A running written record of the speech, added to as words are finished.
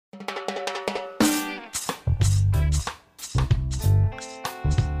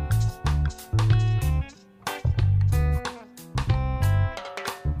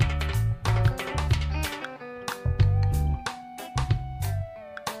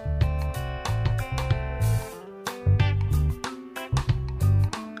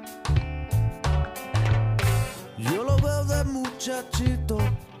muchachito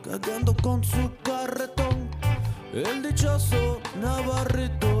cargando con su carretón. El dichoso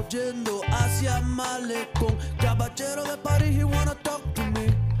Navarrito yendo hacia Malecón. Caballero de París, he wanna talk to me.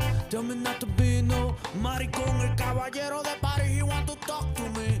 Tell me not to be no maricón. El caballero de París, he want to talk to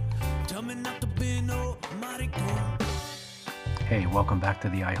me. Tell me not to be no maricón. Hey, welcome back to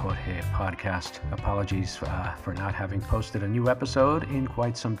the I Jorge podcast. Apologies for not having posted a new episode in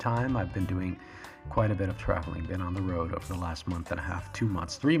quite some time. I've been doing quite a bit of traveling, been on the road over the last month and a half, 2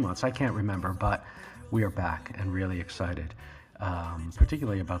 months, 3 months, I can't remember, but we are back and really excited,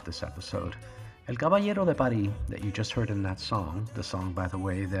 particularly about this episode. El Caballero de Paris, that you just heard in that song, the song, by the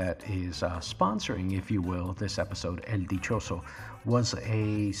way, that is sponsoring, if you will, this episode, El Dichoso, was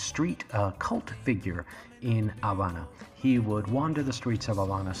a street cult figure in Havana. He would wander the streets of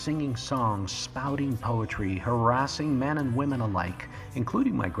Havana singing songs, spouting poetry, harassing men and women alike,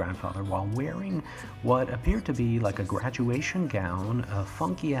 including my grandfather, while wearing what appeared to be like a graduation gown, a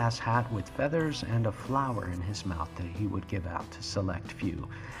funky-ass hat with feathers, and a flower in his mouth that he would give out to select few.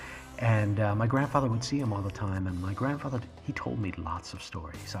 And my grandfather would see him all the time, and my grandfather, he told me lots of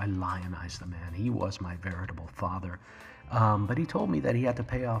stories. I lionized the man. He was my veritable father. But he told me that he had to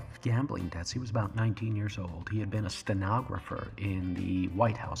pay off gambling debts. He was about 19 years old. He had been a stenographer in the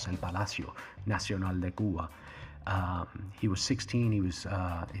White House, El Palacio Nacional de Cuba. He was 16. He was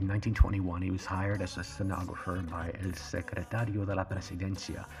in 1921. He was hired as a stenographer by El Secretario de la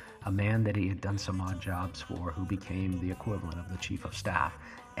Presidencia, a man that he had done some odd jobs for, who became the equivalent of the chief of staff.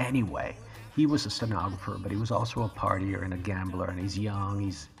 Anyway, he was a stenographer, but he was also a partier and a gambler, and he's young.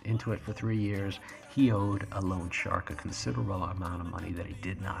 He's into it for 3 years. He owed a loan shark a considerable amount of money that he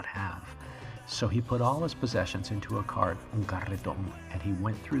did not have. So he put all his possessions into a cart, un carretón, and he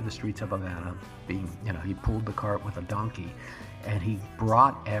went through the streets of Havana, he pulled the cart with a donkey, and he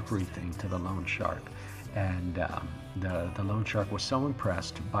brought everything to the loan shark. And the loan shark was so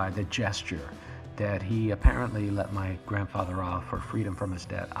impressed by the gesture that he apparently let my grandfather off for freedom from his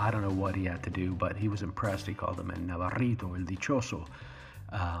debt. I don't know what he had to do, but he was impressed. He called him El Navarrito, El Dichoso.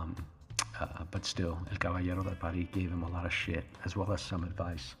 But still, El Caballero de Paris gave him a lot of shit, as well as some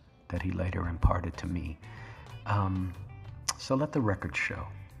advice that he later imparted to me. So let the record show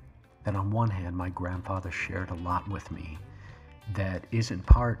that on one hand, my grandfather shared a lot with me that isn't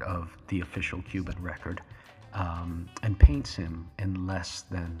part of the official Cuban record, and paints him in less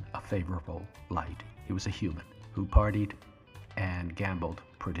than a favorable light. He was a human who partied and gambled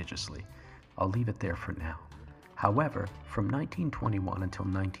prodigiously. I'll leave it there for now. However, from 1921 until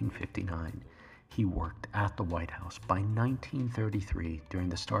 1959, he worked at the White House. By 1933, during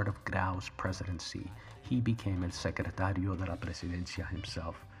the start of Grau's presidency, he became El Secretario de la Presidencia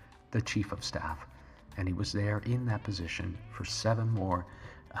himself, the chief of staff, and he was there in that position for 7 more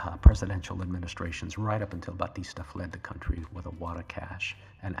presidential administrations, right up until Batista fled the country with a wad of cash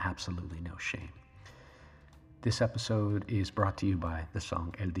and absolutely no shame. This episode is brought to you by the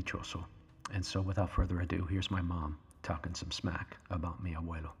song El Dichoso. And so without further ado, here's my mom talking some smack about mi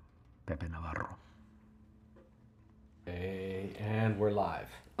abuelo, Pepe Navarro. Okay, and we're live.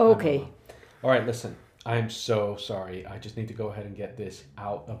 Okay. All right, listen. I'm so sorry. I just need to go ahead and get this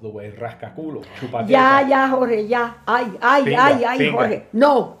out of the way. Rascaculo. Ya, Jorge, ya. Ay, Jorge.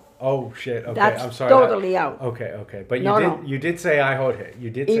 No. Oh, shit. Okay, That's I'm sorry. Totally out. Okay. But you did say I Jorge. You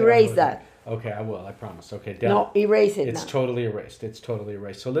did say erase that. Okay, I will. I promise. Okay, no, erase it It's now. totally erased. It's totally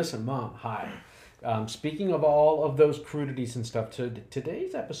erased. So listen, Mom, hi. Speaking of all of those crudities and stuff,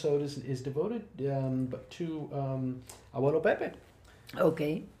 today's episode is devoted to Abuelo Pepe.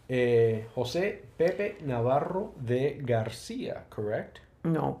 Okay. José Pepe Navarro de García, correct?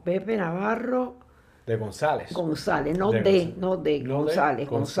 No, Pepe Navarro de González. González, no de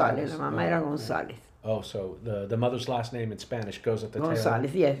González. La mamá era González. Oh, so the mother's last name in Spanish goes at the tail.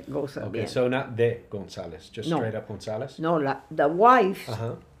 González, yes, González. Okay, yeah. so not de González, just straight up González? No, the wife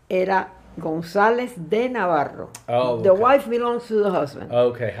era González de Navarro. Oh, okay. The wife belongs to the husband.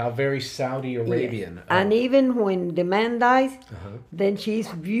 Okay, how very Saudi Arabian. Yes. And even when the man dies, then she's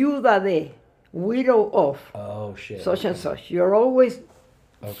viuda de, widow of. Oh, shit. Such and such. You're always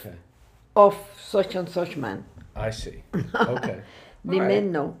of such and such man. I see. Okay. The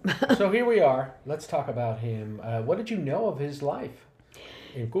men know. So here we are. Let's talk about him. What did you know of his life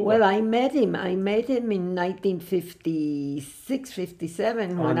in Cuba? Well, I met him in 1956,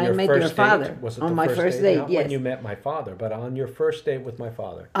 57 when I met your father. Was it on the my first date? Not yes. when you met my father, but on your first date with my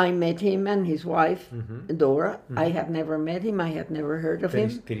father. I met him and his wife, Dora. I had never met him. I had never heard of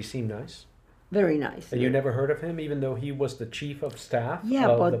him. Did he seem nice? Very nice. And you never heard of him, even though he was the chief of staff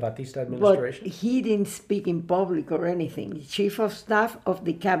of the Batista administration? But he didn't speak in public or anything. Chief of staff of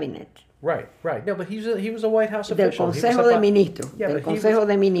the cabinet. Right, right. No, but he was a White House Del official. Consejo de Ministros. Yeah, Del but he Consejo was-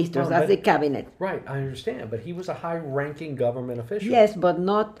 de Ministros. That's the cabinet. Right, I understand, but he was a high-ranking government official. Yes, but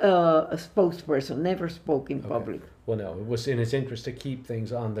not a spokesperson. Never spoke in public. Well, no, it was in his interest to keep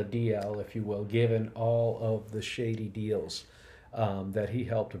things on the DL, if you will, given all of the shady deals that he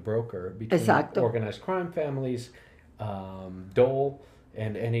helped broker between Exacto. organized crime families, Dole,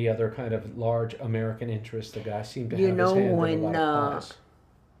 and any other kind of large American interest. The guy seemed to have his hand in a lot of pies.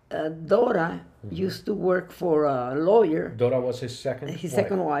 Dora used to work for a lawyer. Dora was his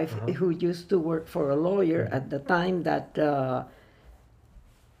second Wife, who used to work for a lawyer at the time that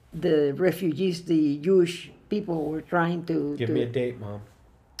the refugees, the Jewish people, were trying to... Give me a date, Mom.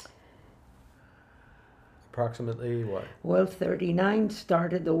 Approximately what? Well, 39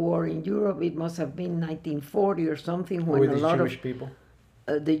 started the war in Europe. It must have been 1940 or something when Who a were these lot Jewish of... people?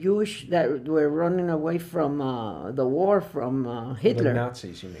 The Jewish that were running away from the war from Hitler. The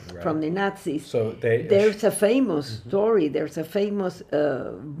Nazis, you mean, right? From the Nazis. So they... There's a famous story. There's a famous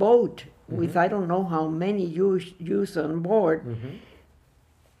boat with I don't know how many Jews on board.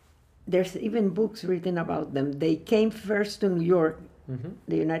 There's even books written about them. They came first to New York.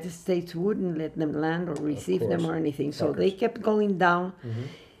 The United States wouldn't let them land or receive them or anything. So they kept going down.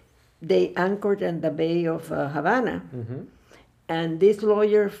 They anchored in the Bay of Havana. And this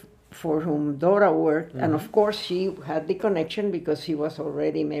lawyer for whom Dora worked, and of course she had the connection because she was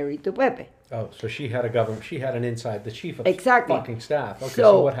already married to Pepe. Oh, so she had an inside, the chief of Exactly. fucking staff. Okay,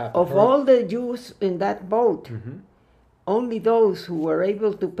 so what happened? Of all the Jews in that boat, only those who were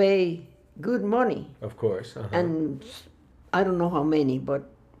able to pay good money, Of course. and I don't know how many, but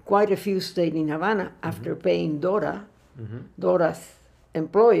quite a few stayed in Havana after paying Dora's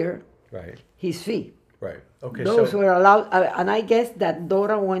employer, Right, his fee. right. Okay, Those so... were allowed, and I guess that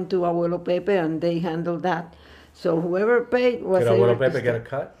Dora went to Abuelo Pepe and they handled that. So whoever paid was Did able Abuelo to Pepe stay. get a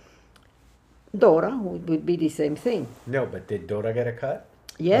cut? Dora would be the same thing. No, but did Dora get a cut?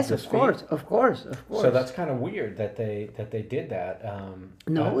 Yes, this of fee? course, of course, of course. So that's kind of weird that they did that.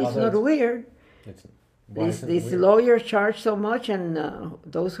 No, it's although not weird. It's, why isn't it This weird? lawyer charged so much, and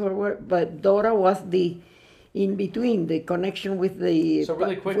those who were, but Dora was the in between, the connection with the So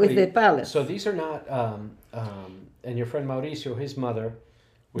really quickly, with the palace. So these are not, and your friend Mauricio, his mother,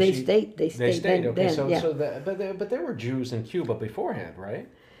 was They she- stayed. They They stayed. stayed. Okay, then, so yeah. but there were Jews in Cuba beforehand, right?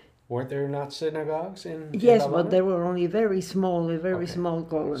 Weren't there not synagogues in? Yes, in but Havana? they were only very small, a very Okay. small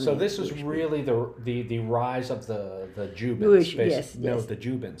colony. So this is Jewish really the rise of the Jubans. Jewish, basi- yes, No, yes. the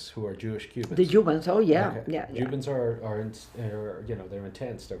Jubans, who are Jewish Cubans. the Cubans. Oh yeah, Okay. yeah. Cubans are they're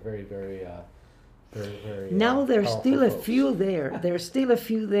intense. They're very very. Now there's powerful still a folks. few there. There's still a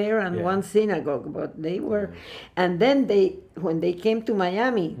few there and Yeah. one synagogue, but they were, and then when they came to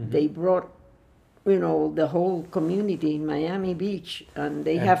Miami, they brought, the whole community in Miami Beach, and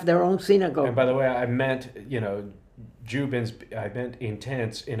they have their own synagogue. And by the way, I meant Jubans. I meant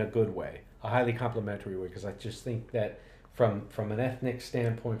intense in a good way, a highly complimentary way, because I just think that from an ethnic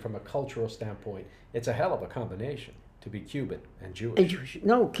standpoint, from a cultural standpoint, it's a hell of a combination to be Cuban and Jewish.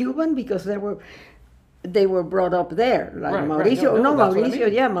 No, Cuban, because they were brought up there. Like Right, right. Mauricio, No, that's what I Mauricio,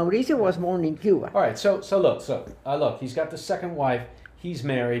 mean. yeah, Mauricio was born in Cuba. All right, so look, he's got the second wife. He's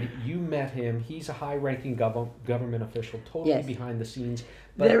married. You met him. He's a high-ranking government official, totally Yes. behind the scenes.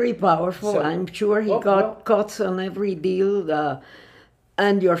 But, Very powerful. so- I'm sure he well, got well- cuts on every deal,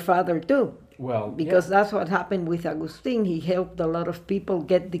 and your father too. well, Because yeah. that's what happened with Agustin. He helped a lot of people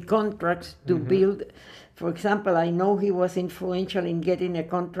get the contracts to build. For example, I know he was influential in getting a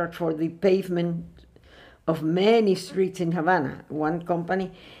contract for the pavement of many streets in Havana, one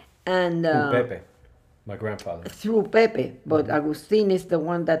company, and Pepe, my grandfather. through Pepe. But Agustin is the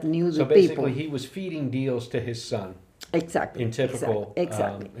one that knew So the people. basically, he was feeding deals to his son Exactly. in typical,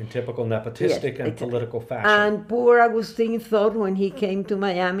 Exactly. in typical nepotistic and exactly. political fashion. And poor Agustin thought when he came to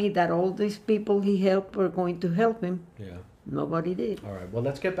Miami that all these people he helped were going to help him. Yeah. Nobody did. All right. Well,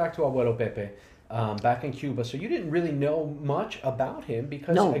 let's get back to Abuelo Pepe. Back in Cuba. So you didn't really know much about him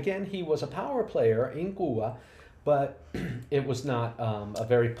because, No. again, he was a power player in Cuba, but it was not a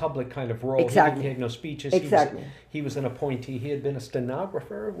very public kind of role. Exactly. He gave no speeches. Exactly. He was an appointee. He had been a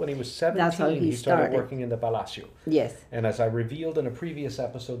stenographer when he was 17. That's how he started started. working in the Palacio. Yes. And as I revealed in a previous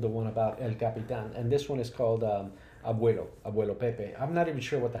episode, the one about El Capitan, and this one is called Abuelo Pepe. I'm not even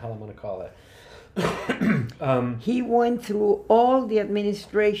sure what the hell I'm going to call it. He went through all the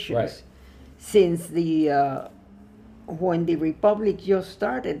administrations Right. since when the Republic just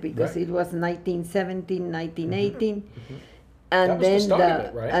started, because Right. it was 1917, 1918. And that was the start of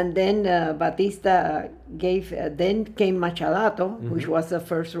it, right? And then Batista gave. Then came Machadato, which was the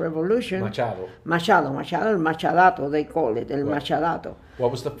first revolution. Machado, El Machadato, they call it El Machadato.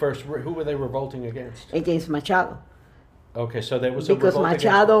 What was the first? Who were they revolting against? Against Machado. Okay, so there was a because revolt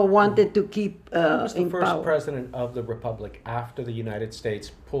Machado wanted to keep who was the in first power. president of the republic after the United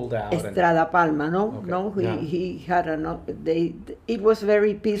States pulled out? Estrada Palma, he had it was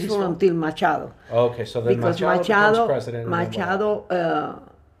very peaceful until Machado. Okay, so then because Machado becomes president. Machado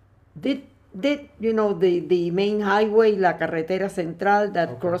did the main highway, la carretera central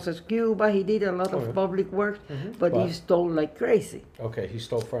that crosses Cuba. He did a lot of public work, but he stole like crazy. Okay, he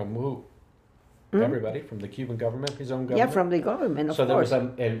stole from who? Everybody, from the Cuban government, his own government. Yeah, from the government, of course. There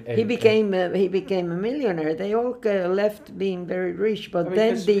was he became a millionaire. They all left being very rich, but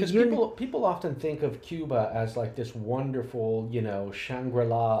people often think of Cuba as like this wonderful,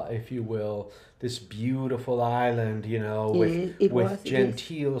 Shangri-La, if you will, this beautiful island, with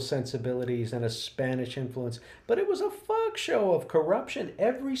genteel sensibilities and a Spanish influence. But it was a fuck show of corruption.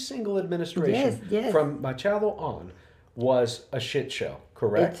 Every single administration from Machado on was a shit show.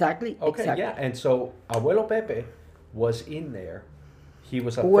 Correct? Exactly. Okay, exactly. yeah. And so Abuelo Pepe was in there. He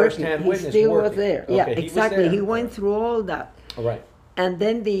was a first-hand witness. He still was there. Okay, yeah, exactly. He went through all that. All right. And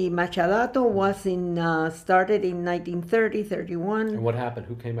then the Machadato was started in 1930, 31. And what happened?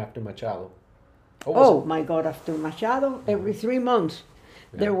 Who came after Machado? My God! After Machado, every 3 months,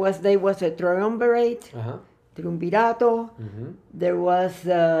 there was a triumvirate. Triunvirato, there was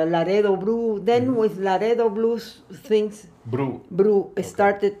Laredo Brew. Then with Laredo Blues, things Brew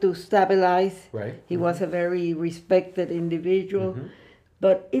started to stabilize. Right. He was a very respected individual,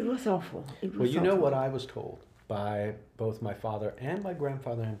 but it was awful. You know what I was told by both my father and my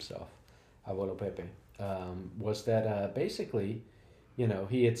grandfather himself, Abuelo Pepe, was that basically,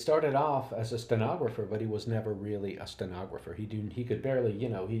 he had started off as a stenographer, but he was never really a stenographer. He could barely,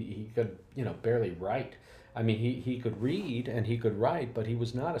 he could barely write. I mean, he could read and he could write, but he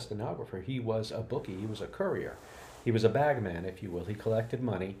was not a stenographer. He was a bookie. He was a courier. He was a bagman, if you will. He collected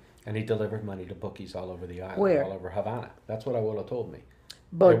money and he delivered money to bookies all over the island, all over Havana. That's what Abuelo told me.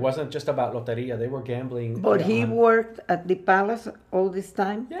 But it wasn't just about loteria. They were gambling. But he worked at the palace all this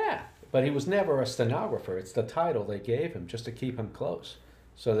time? Yeah, but he was never a stenographer. It's the title they gave him just to keep him close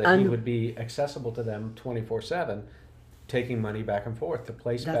so that he would be accessible to them 24/7. Taking money back and forth to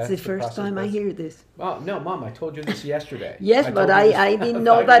place bets. That's the first time I hear this. Oh, no, Mom, I told you this yesterday. Yes, but I didn't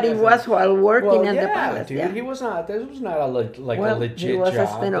know that it was while working at the palace. Dude, he was not, this was not a legit he was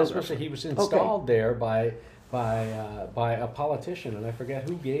job. He was installed there by a politician, and I forget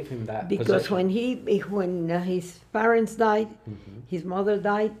who gave him that because position. when his parents died, his mother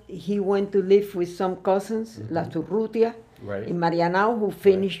died, he went to live with some cousins, La Turrutia, in Marianao, who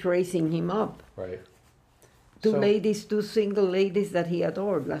finished raising him up. Right. Two single ladies that he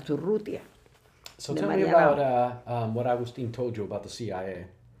adored, La Turrutia. So tell me about what Agustin told you about the CIA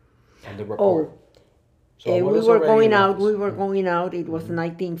and the report. So we were going out. It was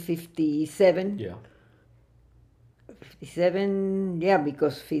 1957. Yeah. 57,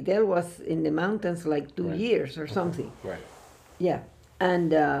 because Fidel was in the mountains like 2 years or something. Right. Yeah.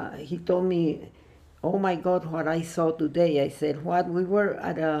 And he told me, oh my God, what I saw today. I said, what? We were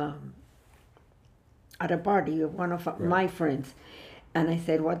at a party of one of my friends. And I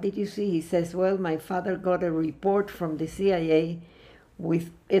said, what did you see? He says, well, my father got a report from the CIA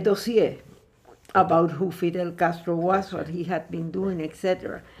with a dossier about who Fidel Castro was, what he had been doing,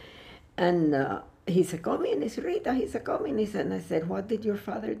 etc. And he's a communist, Rita, he's a communist. And I said, what did your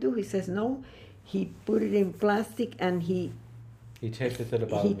father do? He says, no, he put it in plastic and he taped it to the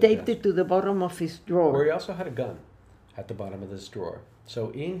bottom. He taped it to the bottom of his drawer. Where he also had a gun at the bottom of this drawer.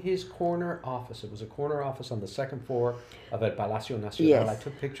 So in his corner office, it was a corner office on the second floor of El Palacio Nacional. Yes. I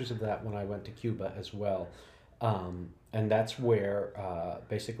took pictures of that when I went to Cuba as well. And that's where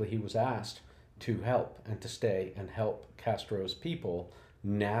basically he was asked to help and to stay and help Castro's people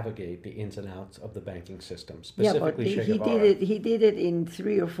navigate the ins and outs of the banking system, specifically Che Guevara. He did it in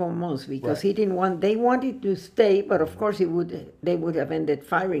 3 or 4 months because he didn't want. They wanted to stay, but of course they would have ended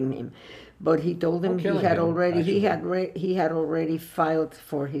firing him. But he told them he had already filed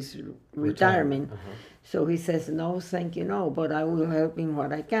for his retirement. So he says, no, thank you, no, but I will help in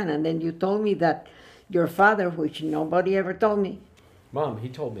what I can. And then you told me that your father, which nobody ever told me. Mom, he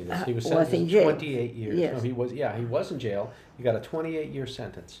told me this. He was sentenced in jail. 28 years. Yes. No, he was in jail. He got a 28-year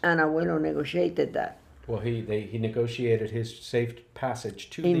sentence. And Abuelo negotiated that. Well, he negotiated his safe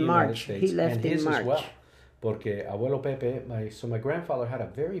passage to the United States. He left and his in March. as well. Porque Abuelo Pepe, my grandfather had a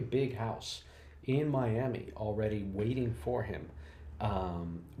very big house in Miami already waiting for him.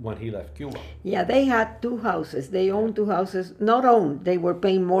 when he left Cuba. Yeah, they had 2 houses. They owned 2 houses. Not owned. They were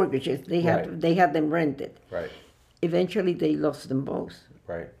paying mortgages. They had them rented. Right. Eventually, they lost them both.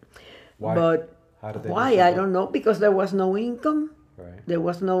 Right. Why? But How did they why? lose them I both? don't know. Because there was no income. Right. There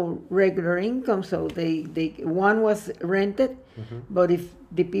was no regular income, so they one was rented. But if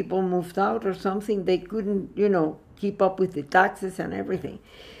the people moved out or something, they couldn't, keep up with the taxes and everything.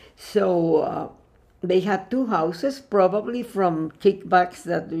 So they had 2 houses, probably from kickbacks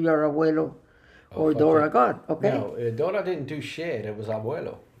that your abuelo or Dora got. Okay. No, Dora didn't do shit. It was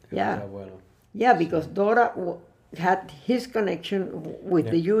abuelo. Yeah. Abuelo. Yeah, because Dora had his connection with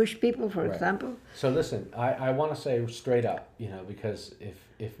the Jewish people, for example. So listen, I want to say straight up, because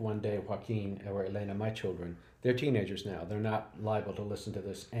if one day Joaquin or Elena, my children, they're teenagers now, they're not liable to listen to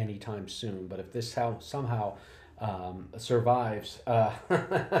this anytime soon. But if this somehow survives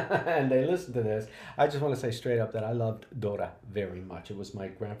and they listen to this, I just want to say straight up that I loved Dora very much. It was my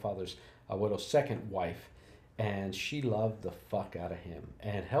grandfather's abuelo's second wife, and she loved the fuck out of him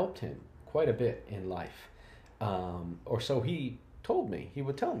and helped him quite a bit in life. Or so he told me. He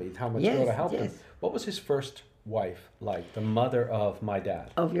would tell me how much Dora helped him. What was his first wife like, the mother of my dad?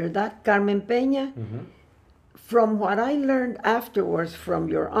 Of your dad, Carmen Peña? From what I learned afterwards from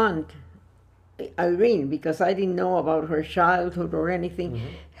your aunt, Irene, because I didn't know about her childhood or anything,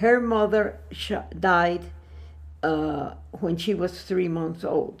 her mother died when she was 3 months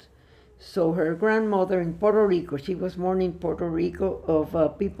old. So her grandmother in Puerto Rico, she was born in Puerto Rico of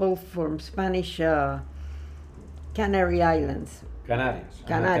people from Spanish Canary Islands. Canarias,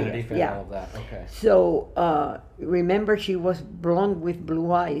 yeah. All of that. Okay. So remember, she was blonde with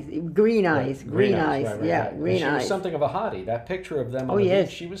blue eyes, green eyes, green eyes. Right. Green she eyes. was something of a hottie. That picture of them on the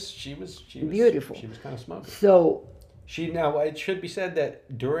beach, she was beautiful. She was kind of smoking. So now it should be said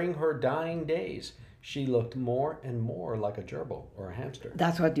that during her dying days, she looked more and more like a gerbil or a hamster.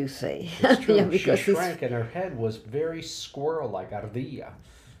 That's what you say. It's true. Because she shrank and her head was very squirrel-like, ardilla.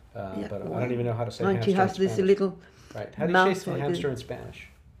 But I don't even know how to say hamster she has in this Spanish. little Right. How do you say hamster in Spanish?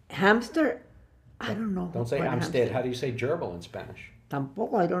 Hamster? I don't know. Don't say hamster. How do you say gerbil in Spanish?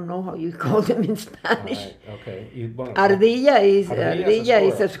 Tampoco, I don't know how you call them in Spanish. All right, okay. Ardilla is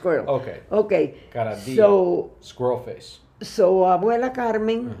a squirrel. Okay. Okay. Caradilla. So, squirrel face. So Abuela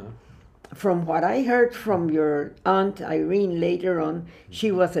Carmen, from what I heard from your aunt Irene later on, she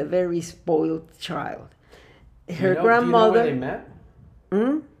was a very spoiled child. Her grandmother. Do you know where they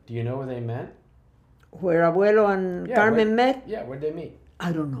met? Do you know where they met? Where Abuelo and Carmen met? Yeah, where'd they meet?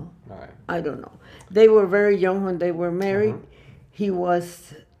 I don't know. All right. I don't know. They were very young when they were married. He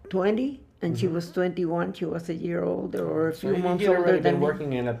was 20 and she was 21. She was a year older or a few months older than him. He had already been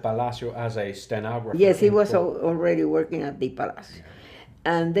working in a Palacio as a stenographer. Yes, he was already working at the Palacio. Yeah.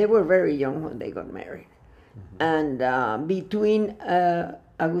 And they were very young when they got married. And between,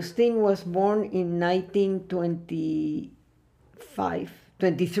 Agustin was born in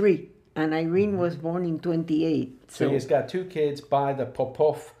 1923. And Irene was born in 28. So he's got 2 kids by the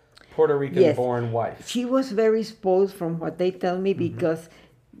Popov Puerto Rican-born wife. She was very spoiled from what they tell me because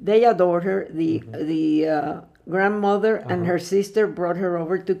they adored her. The grandmother and her sister brought her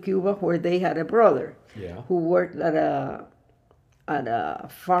over to Cuba where they had a brother who worked at a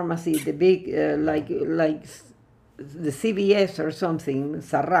pharmacy, the big, like the CVS or something,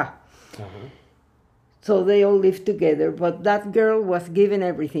 Sarra. So they all lived together, but that girl was given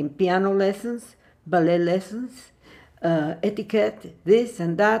everything: piano lessons, ballet lessons, etiquette, this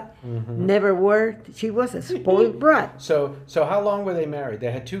and that. Never worked. She was a spoiled brat. So how long were they married? They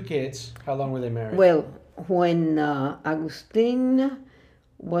had 2 kids. How long were they married? Well, when Agustin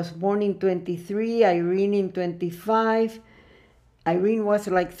was born in 23, Irene in 25. Irene was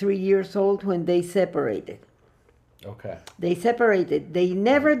like 3 years old when they separated. Okay. They separated. They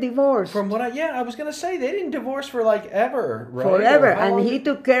never divorced. From what I was gonna say, they didn't divorce for like ever, right? Forever, and he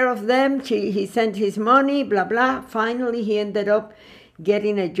took care of them. He sent his money, blah blah. Finally, he ended up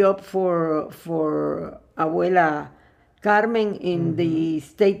getting a job for Abuela Carmen in the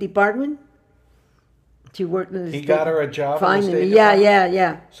State Department. She worked in the He got her a job. Finally, in the State Department?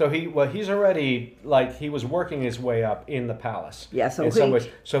 yeah. So he's already he was working his way up in the palace. Yeah, so in some ways.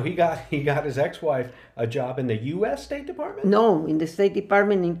 So he got his ex-wife a job in the U.S. State Department. No, in the State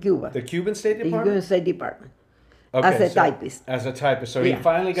Department in Cuba. The Cuban State Department. The Cuban State Department. Okay, as a typist. As a typist. So he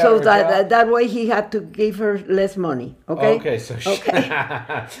finally got her a job. That way he had to give her less money. Okay. Okay. So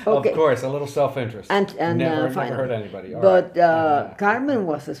of course, a little self-interest. And never hurt anybody. All but Carmen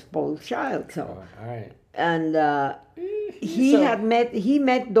was a spoiled child. So. All right. And he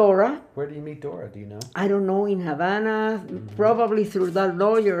met Dora. Where did you meet Dora? Do you know? I don't know, in Havana, probably through that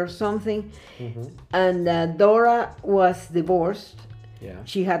lawyer or something. And Dora was divorced, Yeah.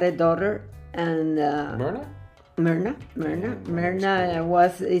 She had a daughter, and Myrna? Myrna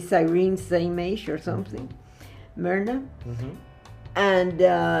is Irene's same age or something. Myrna. And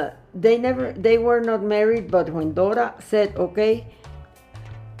they were not married, but when Dora said, okay,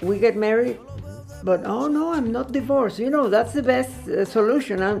 we get married, but oh no, I'm not divorced. You know, that's the best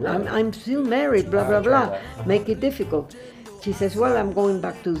solution. I'm still married, blah, blah, blah. Make it difficult. She says, well, I'm going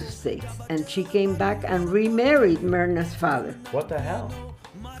back to the States. And she came back and remarried Myrna's father. What the hell?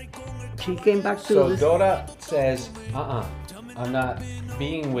 She came back to So Dora says, I'm not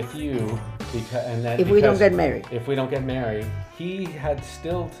being with you if we don't get married. If we don't get married, he had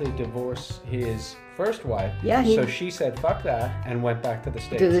still to divorce his first wife. Yeah. So she said, fuck that, and went back to the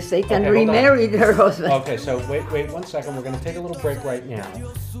States. To the States and remarried her husband. Okay, so wait 1 second. We're going to take a little break right now.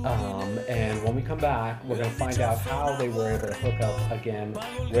 And when we come back, we're going to find out how they were able to hook up again,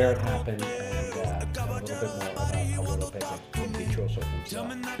 where it happened, and a little bit more about Abuelo Pepe from Dichoso himself.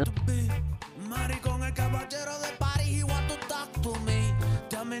 Maricón, el caballero de París, he want to talk to me.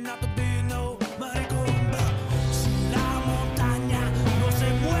 Tell me not to be no maricón. Si la montaña no se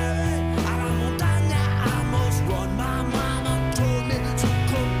mueve, a la montaña I must run. My mama told me to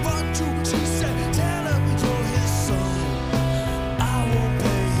confront you. She said, tell him you're his son. I won't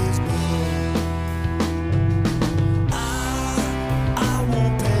pay his bill. I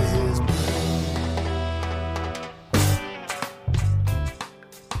won't pay his bill.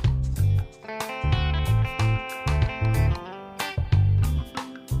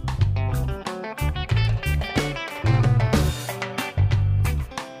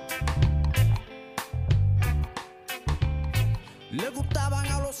 Le gustaban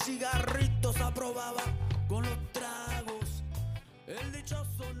a los cigarritos, aprobaba con los tragos. El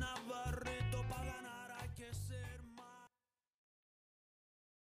dichoso Navarrito, para ganar hay que ser más.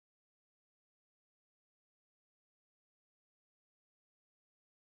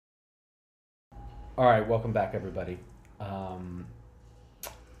 All right, welcome back, everybody.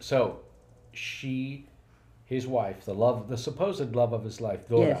 So, his wife, the supposed love of his life,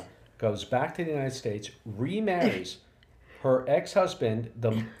 Dora, Yes. goes back to the United States, remarries her ex-husband,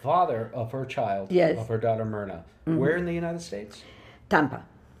 the father of her child, Yes. of her daughter Myrna. Where in the United States? Tampa.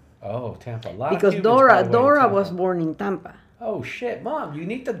 Oh, Tampa. A lot Because of Cubans, by the way, in Dora Tampa. was born in Tampa. Oh shit, Mom! You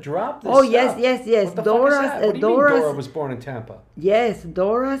need to drop this. Oh, stuff. yes. What the Dora's- fuck is that? What do you mean Dora's- Dora was born in Tampa? Yes,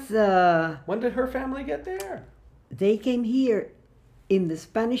 Dora's, When did her family get there? they came here in the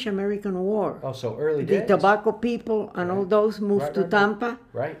Spanish-American War. Oh, so early The days. tobacco people and all those moved Right, to right, Tampa,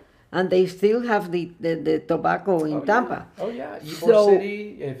 Right. and they still have the tobacco in Tampa. Yeah. Oh yeah, Ybor So-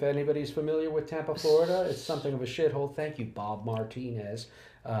 City. If anybody's familiar with Tampa, Florida, it's something of a shithole. Thank you, Bob Martinez,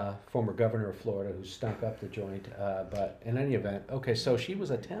 former governor of Florida, who stunk up the joint. But in any event, okay, so she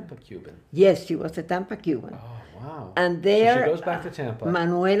was a Tampa Cuban. Yes, she was a Tampa Cuban. Oh wow. And So there, she goes back to Tampa.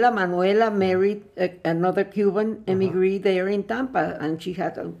 Manuela married another Cuban emigree there in Tampa, and she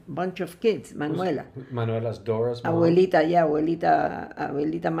had a bunch of kids. Manuela, Manuela's Dora's mom.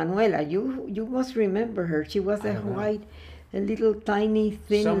 Abuelita Manuela. You must remember her. She was a white, a little tiny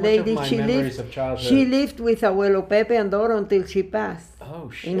thin So much lady. of my memories of childhood. She lived with Abuelo Pepe and Dora until she passed Oh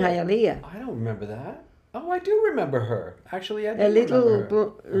shit. in Hialeah. I don't remember that. Oh, I do remember her. Actually, I do A little remember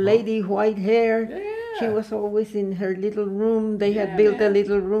her. lady, white hair. Yeah. She was always in her little room. They Yeah, had built man. a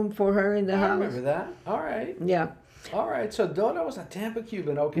little room for her in the I house. remember that. All right. Yeah. All right. So Dora was a Tampa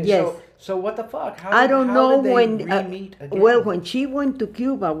Cuban. Okay. Yes. So what the fuck? How I don't how know did they when. re-meet again? Well, when she went to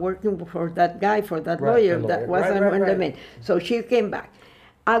Cuba working for that guy, for that Right, lawyer, the that lawyer. wasn't Right, when they right. met. So she came back.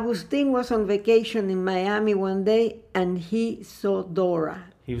 Agustin was on vacation in Miami one day, and he saw Dora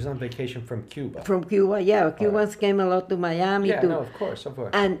He was on vacation from Cuba. from Cuba. Yeah, Cubans came a lot to Miami. Yeah. to, No. Of course. Of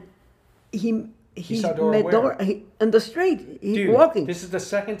course. And he saw Dora met where? Dora in the street. He's Dude, walking. this is the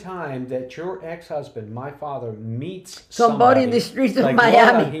second time that your ex-husband, my father, meets Somebody in the streets of like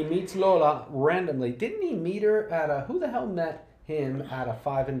Miami. Lola, he meets Lola randomly. Didn't he meet her at who the hell met him at a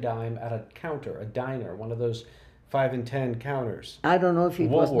 5 and dime at a counter, a diner, one of those 5 and 10 counters? I don't know if it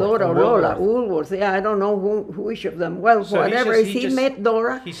was Woolworth, Dora or Woolworth. Lola. Woolworth. Yeah, I don't know which of them. Well, So whatever. He met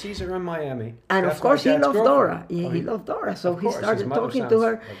Dora. He sees her in Miami. And That's of course, my he dad's loved girlfriend. Dora. Yeah, Oh, he loved Dora. So of he course, his started mother talking to sounds,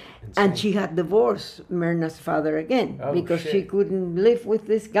 her. insane. And she had divorced Myrna's father again Oh, because she shit. couldn't live with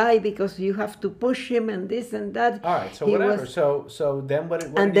this guy because you have to push him and this and that. All right, so He whatever. was- So then what?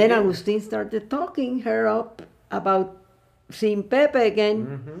 and did he then do? Agustin started talking her up about seeing Pepe again,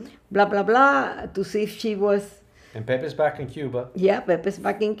 Mm-hmm. blah, blah, blah, to see if she was, And Pepe's back in Cuba, yeah, Pepe's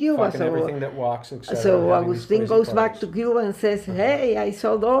back in Cuba. fucking everything that walks, etc. So Agustin goes back to Cuba and says, hey, I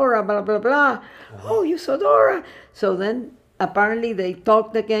saw Dora, blah, blah, blah. Oh, you saw Dora? So then apparently they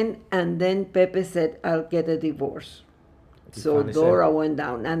talked again, and then Pepe said, I'll get a divorce. So Dora went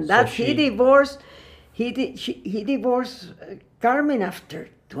down, and he divorced. He divorced Carmen after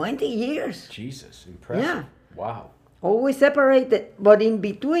 20 years. Jesus, impressive. Yeah. Wow. Always separated, but in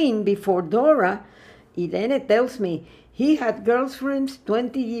between, before Dora, Irene tells me he had girlfriends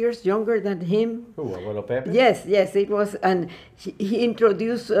 20 years younger than him. Who, Abuelo Pepe? Yes, it was, and he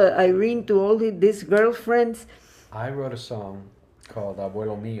introduced Irene to all these girlfriends. I wrote a song called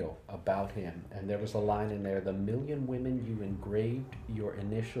Abuelo Mío about him, and there was a line in there, the million women you engraved your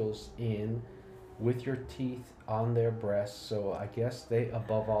initials in with your teeth on their breasts, so I guess they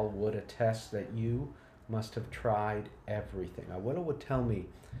above all would attest that you must have tried everything. Abuelo would tell me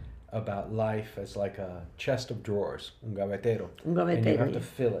about life as like a chest of drawers, un gavetero. And you have to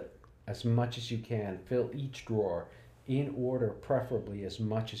fill it as much as you can, fill each drawer in order, preferably as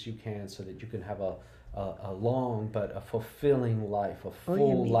much as you can, so that you can have a long but a fulfilling life, a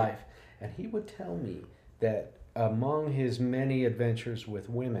full life. And he would tell me that among his many adventures with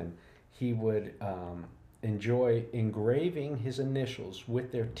women, he would enjoy engraving his initials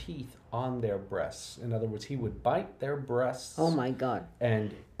with their teeth on their breasts. In other words, he would bite their breasts. Oh my God.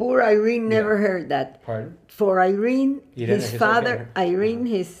 And poor Irene never heard that. Pardon? For Irene, his father, Irene,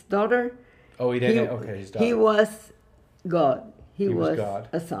 his daughter. Oh, his daughter. He was God. He was God.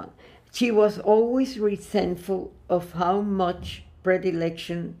 A son. She was always resentful of how much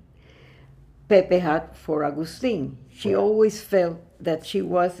predilection Pepe had for Agustin. She always felt that she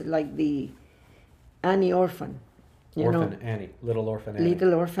was like the Annie orphan. Annie, little orphan Annie.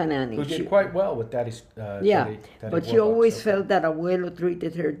 Little orphan Annie. Who did quite well with Daddy's. Daddy but she always felt that Abuelo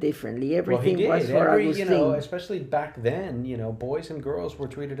treated her differently. Everything was for Agustin. Especially back then, boys and girls were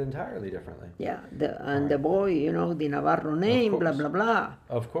treated entirely differently. Yeah, the boy, the Navarro name, blah, blah, blah.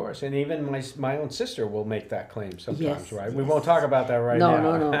 Of course, and even my own sister will make that claim sometimes, right? We won't talk about that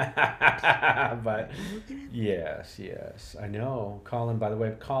now. No. But yes, I know. Colin, by the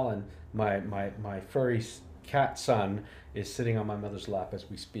way, my furry cat son is sitting on my mother's lap as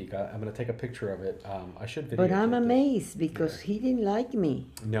we speak. I'm going to take a picture of it. I should video. But I'm amazed because he didn't like me.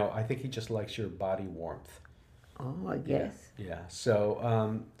 No, I think he just likes your body warmth. Oh, I guess. Yeah.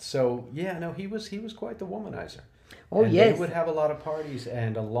 So he was quite the womanizer. Oh, and yes. They would have a lot of parties,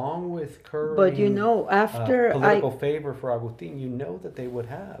 and along with currying but after political favor for Agustin, that they would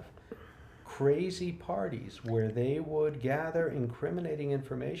have crazy parties where they would gather incriminating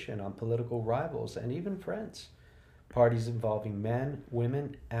information on political rivals and even friends. Parties involving men,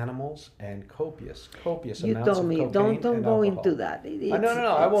 women, animals, and copious amounts of cocaine. You told me, don't go into that.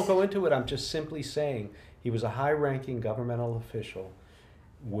 No, I won't go into it. I'm just simply saying he was a high-ranking governmental official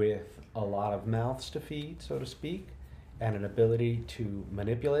with a lot of mouths to feed, so to speak, and an ability to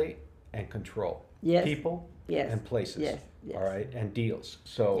manipulate and control people and places. Yes. All right, and deals.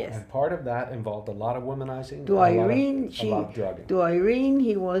 So, and part of that involved a lot of womanizing, a lot of drugging. To Irene,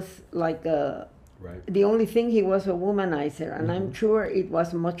 he was like the only thing, he was a womanizer, and I'm sure it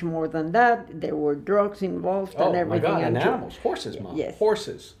was much more than that. There were drugs involved and everything. Oh my God, and animals, horses, Mom. Yes.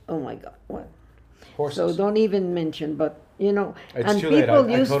 Horses. Oh my God, what? Horses. So don't even mention, but it's and too people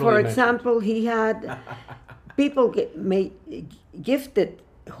late. used, for example, he had people gifted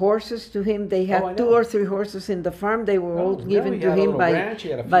horses to him. They had 2 or 3 horses in the farm. They were all given to him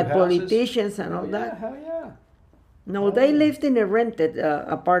by politicians and all that. Hell yeah. No, they lived in a rented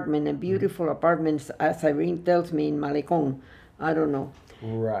apartment, a beautiful apartment, as Irene tells me, in Malecón. I don't know.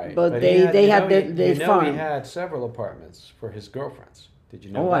 Right. But they had the farm. He had several apartments for his girlfriends. Did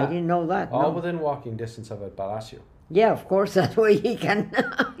you know that? Oh, I didn't know that. All within walking distance of El Palacio. Yeah, of course. That way he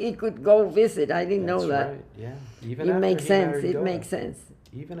could go visit. I didn't know that. Right. Yeah. It makes sense. It makes sense.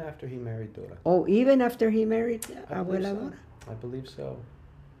 Even after he married Dora. Oh, even after he married Abuela Dora? I believe so.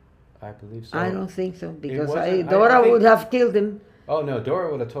 I don't think so, because Dora would have killed him. Oh, no,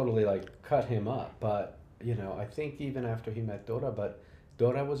 Dora would have totally, cut him up. But, I think even after he met Dora,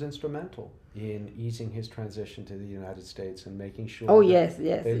 Dora was instrumental in easing his transition to the United States and making sure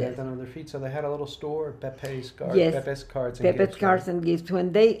they landed on their feet. So they had a little store, Pepe's Cards and Gifts.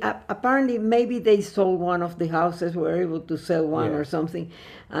 When they apparently, maybe they sold one of the houses, were able to sell one or something,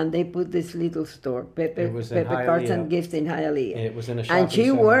 and they put this little store, Pepe Cards and Gifts in Hialeah. It was in a shopping and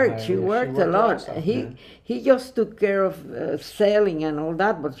she worked a lot. He just took care of selling and all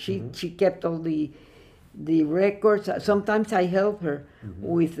that, but she kept all the records. Sometimes I help her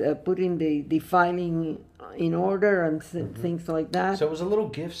with putting the filing in order and things like that. So it was a little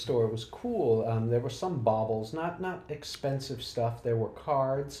gift store. It was cool. There were some baubles, not expensive stuff. There were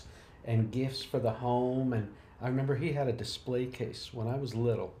cards and gifts for the home. And I remember he had a display case. When I was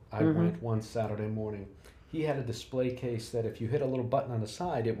little, I went one Saturday morning. He had a display case that if you hit a little button on the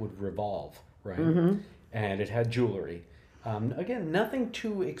side, it would revolve, right? And it had jewelry. Again, nothing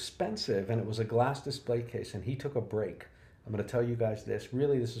too expensive, and it was a glass display case, and he took a break. I'm going to tell you guys this.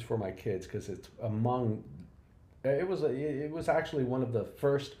 Really, this is for my kids because it's among. It was actually one of the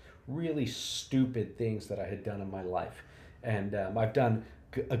first really stupid things that I had done in my life, and I've done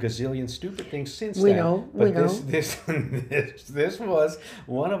a gazillion stupid things since we then. know. This was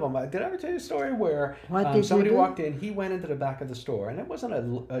one of them. Did I ever tell you a story where somebody walked in? He went into the back of the store, and it wasn't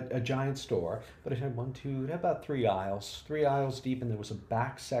a giant store, but it had it had about 3 aisles deep, and there was a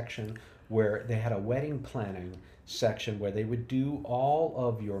back section where they had a wedding planning section where they would do all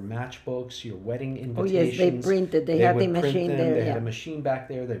of your matchbooks, your wedding invitations. Oh yes, they printed. They had the machine there. They had a machine back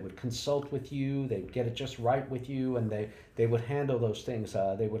there. They would consult with you. They would get it just right with you, and they would handle those things.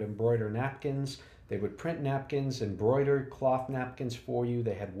 They would embroider napkins. They would print napkins, embroider cloth napkins for you.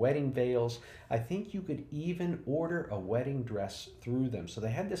 They had wedding veils. I think you could even order a wedding dress through them. So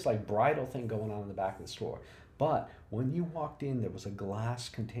they had this like bridal thing going on in the back of the store. But when you walked in, there was a glass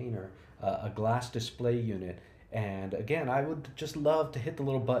container, a glass display unit. And again, I would just love to hit the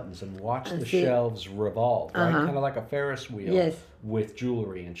little buttons and watch the shelves revolve, right? Kind of like a Ferris wheel with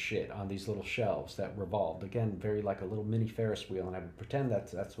jewelry and shit on these little shelves that revolved. Again, very like a little mini Ferris wheel, and I would pretend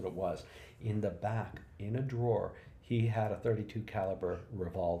that's what it was. In the back, in a drawer, he had a .32 caliber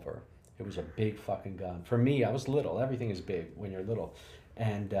revolver. It was a big fucking gun. For me, I was little. Everything is big when you're little.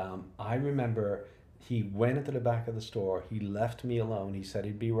 And I remember he went into the back of the store. He left me alone. He said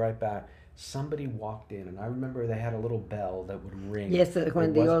he'd be right back. Somebody walked in, and I remember they had a little bell that would ring. Yes,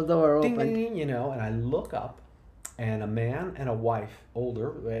 when the old door opened. Ding, ding, you know, and I look up, and a man and a wife,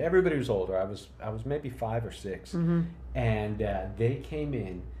 older, everybody was older. I was maybe 5 or 6, and they came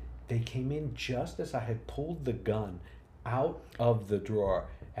in. They came in just as I had pulled the gun out of the drawer,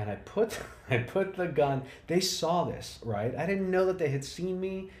 and I put the gun. They saw this, right? I didn't know that they had seen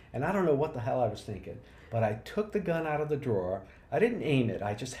me, and I don't know what the hell I was thinking. But I took the gun out of the drawer. I didn't aim it.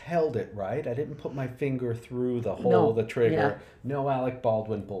 I just held it, right? I didn't put my finger through the hole of the trigger. Yeah. No Alec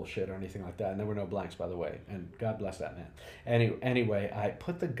Baldwin bullshit or anything like that. And there were no blanks, by the way. And God bless that man. Anyway, I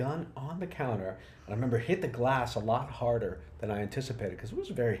put the gun on the counter. And I remember hit the glass a lot harder than I anticipated because it was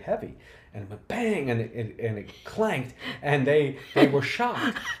very heavy. And it went bang, and it clanked. And they were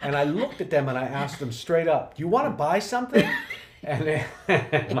shocked. And I looked at them and I asked them straight up, "Do you want to buy something?" And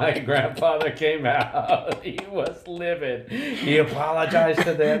then my grandfather came out. He was livid. He apologized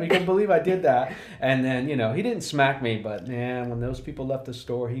to them. He couldn't believe I did that. And then, you know, he didn't smack me, but man, when those people left the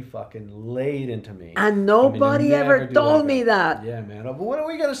store, he fucking laid into me. And nobody ever told me that. Yeah, man. But what are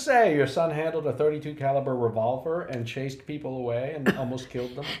we going to say? Your son handled a .32 caliber revolver and chased people away and almost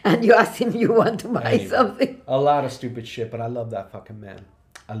killed them? And you asked him, you want to buy something? A lot of stupid shit, but I love that fucking man.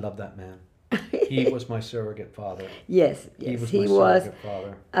 I love that man. He was my surrogate father. Yes, he was my surrogate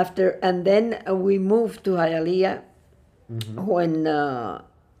father. After, and then we moved to Hialeah when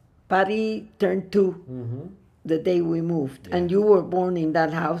Patty turned 2 the day we moved. Yeah. And you were born in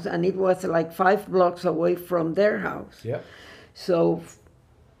that house, and it was like 5 blocks away from their house. Yep. So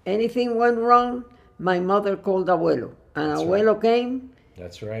anything went wrong, my mother called Abuelo. And That's Abuelo right. came.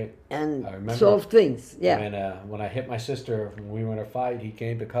 That's right. And solve things, yeah. And when I hit my sister, when we were in a fight, he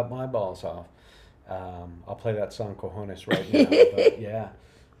came to cut my balls off. I'll play that song Cojones right now, but yeah.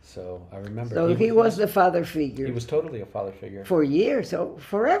 So I remember. So he was the father figure. He was totally a father figure. For years, so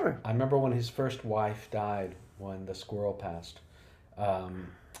forever. I remember when his first wife died, when the squirrel passed.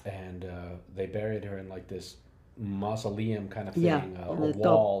 And they buried her in like this mausoleum kind of thing, a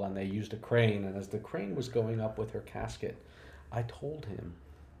wall, and they used a crane. And as the crane was going up with her casket, I told him,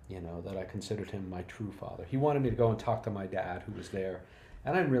 you know, that I considered him my true father. He wanted me to go and talk to my dad, who was there.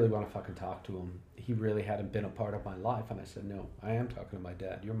 And I didn't really want to fucking talk to him. He really hadn't been a part of my life. And I said, no, I am talking to my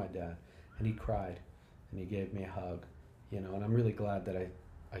dad. You're my dad. And he cried. And he gave me a hug. You know, and I'm really glad that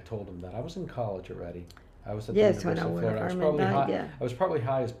I told him that. I was in college already. I was at the University of Florida. I was probably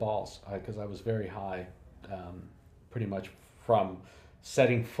high as balls because I was very high pretty much from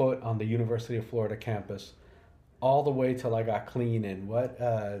setting foot on the University of Florida campus all the way till I got clean in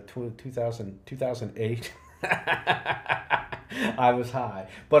 2008. I was high.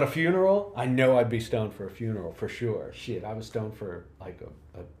 But a funeral, I know I'd be stoned for a funeral for sure. Shit, I was stoned for like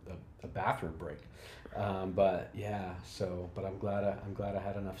a bathroom break. But yeah, but I'm glad I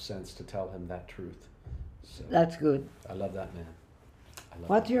had enough sense to tell him that truth. So, that's good. I love that man.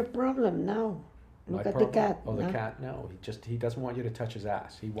 What's your problem now? Look at the cat. Oh, the cat? No, he doesn't want you to touch his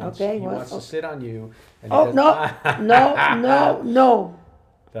ass. He wants to sit on you. And no.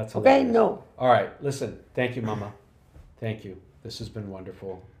 That's hilarious. Okay, no. All right, listen. Thank you, Mama. Thank you. This has been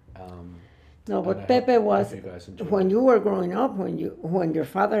wonderful. No, but Pepe was, you guys enjoyed when it. you were growing up, when your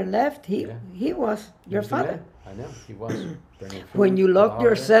father left, he was He your was the father. man. I know, he was. Bringing food When you for the locked holiday.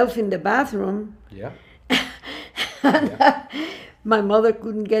 yourself in the bathroom, Yeah. my mother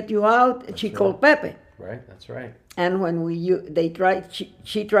couldn't get you out. She called Pepe. Right, that's right. And when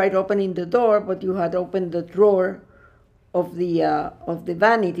she tried opening the door, but you had opened the drawer of the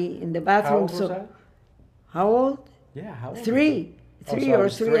vanity in the bathroom. How old was that? How old? Yeah, how old? Three so or it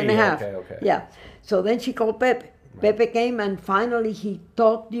was 3.5. Okay. Yeah. So then she called Pepe. Pepe came and finally he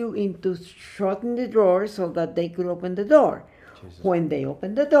talked you into shutting the drawer so that they could open the door. Jesus. When they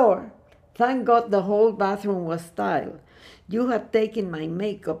opened the door, thank God the whole bathroom was tiled. You had taken my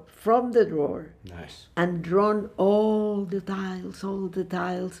makeup from the drawer Nice. and drawn all the tiles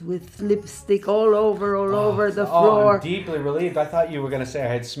with lipstick all over the floor. I'm deeply relieved. I thought you were going to say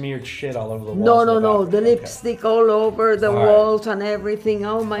I had smeared shit all over the walls. No, of the bathroom. the Okay. lipstick all over the All right. walls and everything.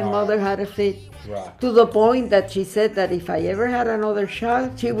 Oh, my mother had a fit. Rock. To the point that she said that if I ever had another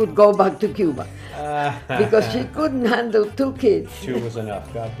child, she would go back to Cuba. Because she couldn't handle 2 kids. 2 was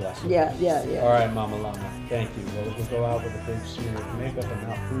enough. God bless her. Yeah. All right, Mama Llama. Thank you. Well, we'll go out with a big smear of makeup and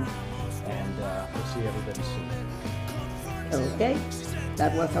not poop. And we'll see everybody soon. Okay?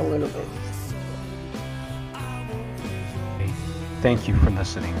 That was Abuelo Pepe. Thank you for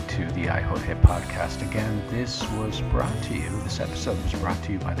listening to the iHote podcast. Again, this episode was brought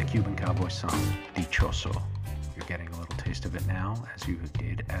to you by the Cuban cowboy song, Dichoso. You're getting a little taste of it now, as you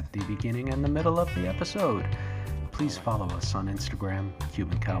did at the beginning and the middle of the episode. Please follow us on Instagram,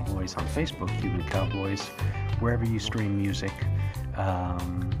 Cuban Cowboys, on Facebook, Cuban Cowboys, wherever you stream music.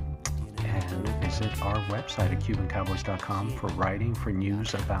 And visit our website at cubancowboys.com for writing, for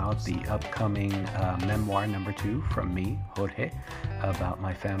news about the upcoming memoir number 2 from me, Jorge, about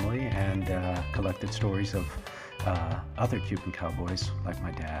my family, and collected stories of other Cuban cowboys like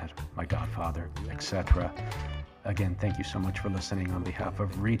my dad, my godfather, etc. Again, thank you so much for listening. On behalf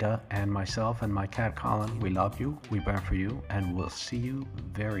of Rita and myself and my cat Colin, we love you, we burn for you, and we'll see you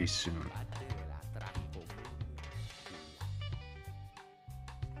very soon.